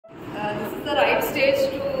stage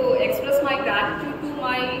to express my gratitude to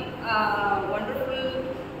my wonderful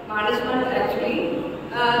management actually.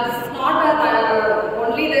 This is not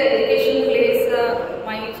only the education place,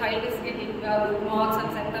 my child is getting good marks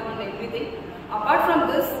and center and everything. Apart from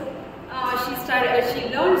this, she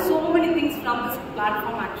learned so many things from this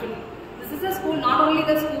platform actually. This is a school, not only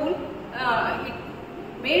the school, it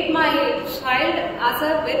made my child as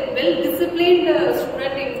a well-disciplined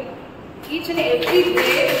student in each and every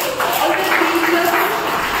day. All the teachers,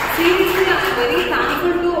 seriously I am very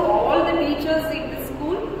thankful to all the teachers in this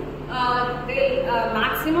school. They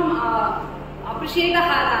maximum appreciate her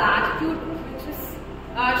attitude, which is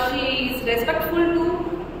she is respectful to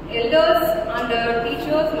elders and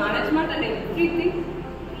teachers, management and everything.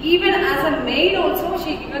 Even as a maid also,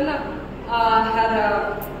 she given her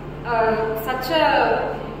such a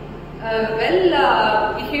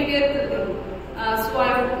well behavior to them. So I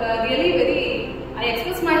am really I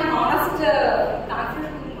express my honest